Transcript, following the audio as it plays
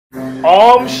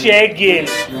ownSher Gyll,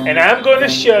 and I'm going to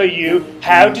show you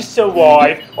how to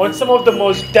survive on some of the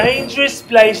most dangerous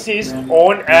places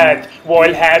on earth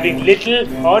while having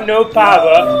little or no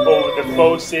power over the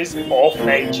forces of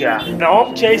nature. Now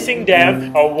I'm chasing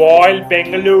down a wild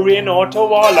Bangalorean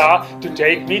autowallah to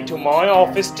take me to my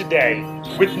office today.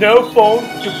 With no phone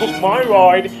to book my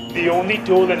ride, the only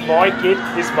tool in my kit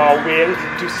is my will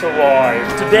to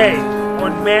survive. Today,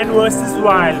 on Man vs.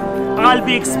 Wild, I'll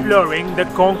be exploring the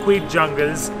concrete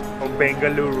jungles of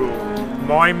Bengaluru.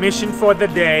 My mission for the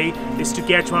day is to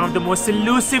catch one of the most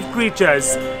elusive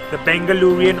creatures, the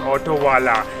Bangalorean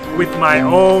autowallah, with my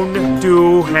own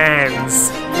 2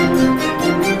 hands.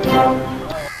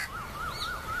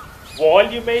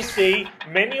 While you may see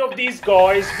many of these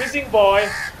guys whizzing by,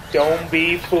 don't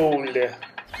be fooled.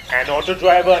 An auto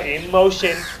driver in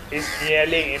motion is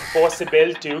nearly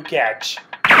impossible to catch.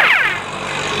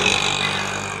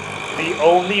 The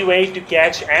only way to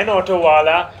catch an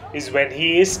autowallah is when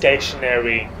he is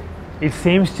stationary. It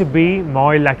seems to be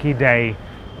my lucky day.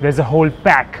 There's a whole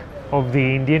pack of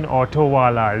the Indian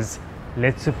autowallahs.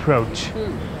 Let's approach.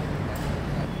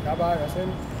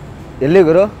 Yelli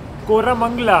guru?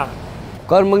 Koramangala.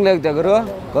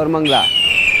 Koramangala.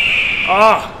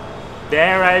 Ah,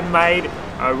 there I made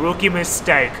a rookie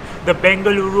mistake. The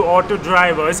Bengaluru auto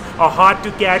drivers are hard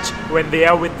to catch when they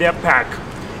are with their pack.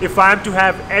 If I am to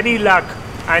have any luck,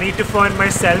 I need to find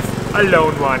myself a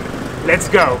lone one. Let's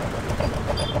go.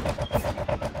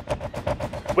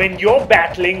 When you're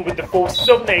battling with the forces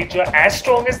of nature as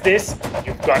strong as this,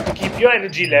 you've got to keep your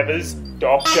energy levels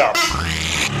topped up.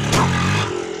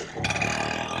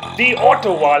 The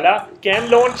autowallah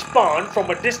can launch pan from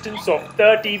a distance of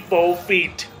 34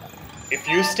 feet. If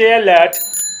you stay alert,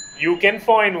 you can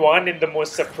find one in the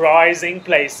most surprising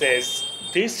places.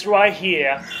 This right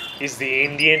here is the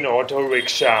Indian auto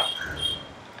rickshaw,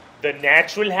 the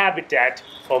natural habitat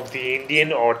of the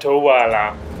Indian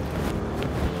autowallah.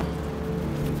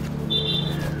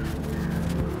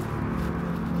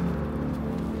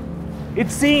 It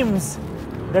seems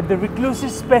that the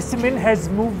reclusive specimen has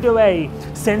moved away,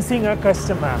 sensing a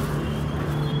customer.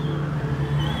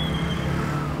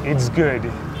 It's good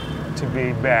to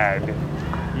be bad.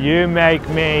 You make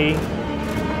me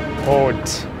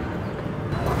hot.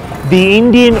 The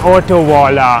Indian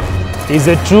autowallah is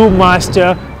a true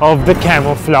master of the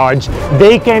camouflage.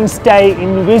 They can stay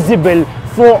invisible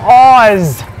for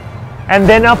hours and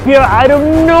then appear out of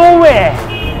nowhere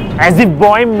as if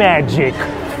by magic.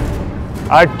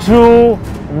 A true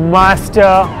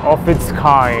master of its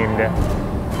kind.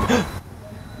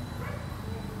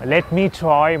 Let me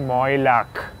try my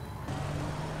luck.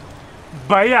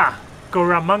 Bhaiya,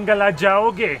 Koramangala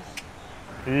jaoge?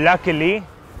 Luckily,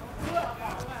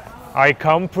 I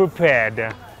come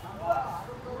prepared.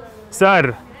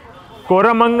 Sir,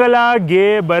 Koramangala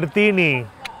ge Bartini.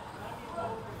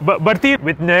 Barti,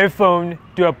 with no phone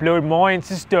to upload my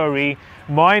Insta story,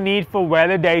 my need for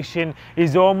validation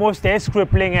is almost as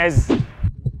crippling as...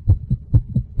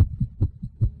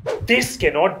 This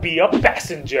cannot be a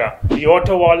passenger. The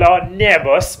autowallah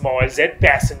never smiles at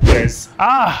passengers.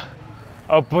 Ah,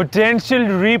 a potential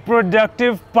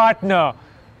reproductive partner.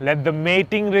 Let the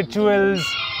mating rituals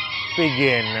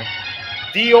begin.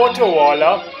 The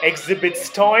autowallah exhibits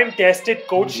time-tested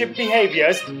courtship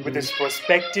behaviors with his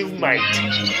prospective mate.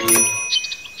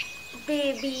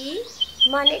 Baby,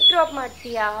 money drop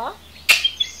martiya.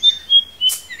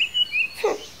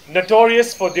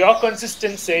 Notorious for their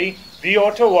consistency, the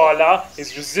autowallah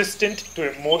is resistant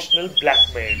to emotional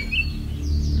blackmail.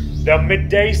 The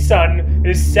midday sun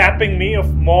is sapping me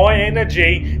of my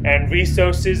energy and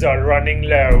resources are running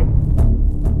low.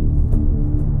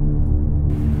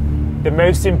 The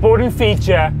most important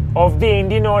feature of the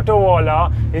Indian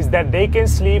autowallah is that they can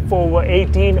sleep for over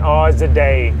 18 hours a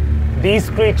day. These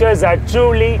creatures are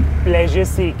truly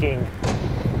pleasure-seeking.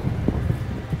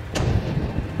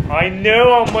 I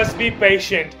know I must be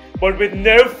patient, but with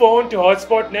no phone to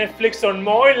hotspot Netflix on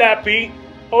my lappy,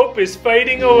 hope is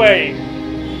fading away.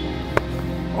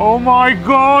 Oh my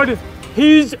god,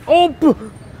 he's up!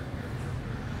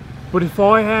 But if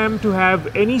I am to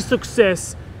have any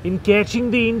success in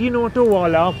catching the Indian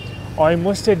autowallah, I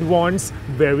must advance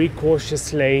very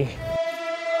cautiously.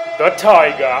 The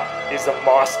tiger is a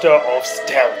master of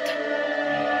stealth.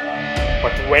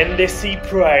 But when they see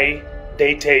prey,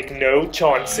 they take no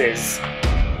chances.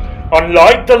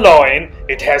 Unlike the lion,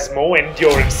 it has more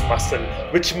endurance muscle,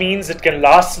 which means it can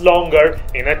last longer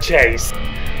in a chase.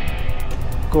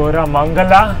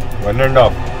 Koramangala?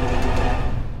 1.5.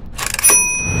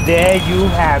 There you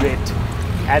have it.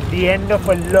 At the end of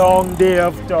a long day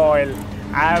of toil,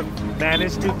 I've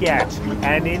managed to catch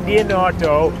an Indian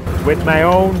auto with my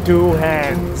own two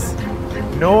hands.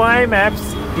 No eye maps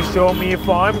to show me if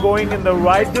I'm going in the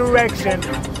right direction,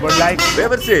 but like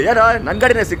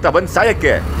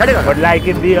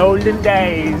in the olden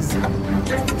days,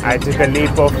 I took a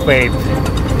leap of faith.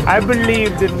 I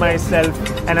believed in myself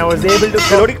and I was able to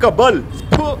conquer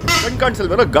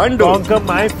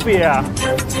my fear.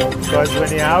 Because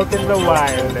when you're out in the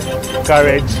wild,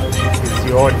 courage is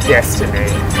your destiny.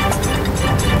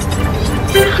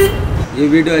 ये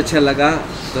video अच्छा लगा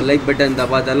तो like button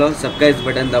दबा डालो, subscribe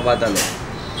button दबा डालो,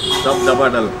 सब दबा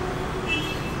डालो।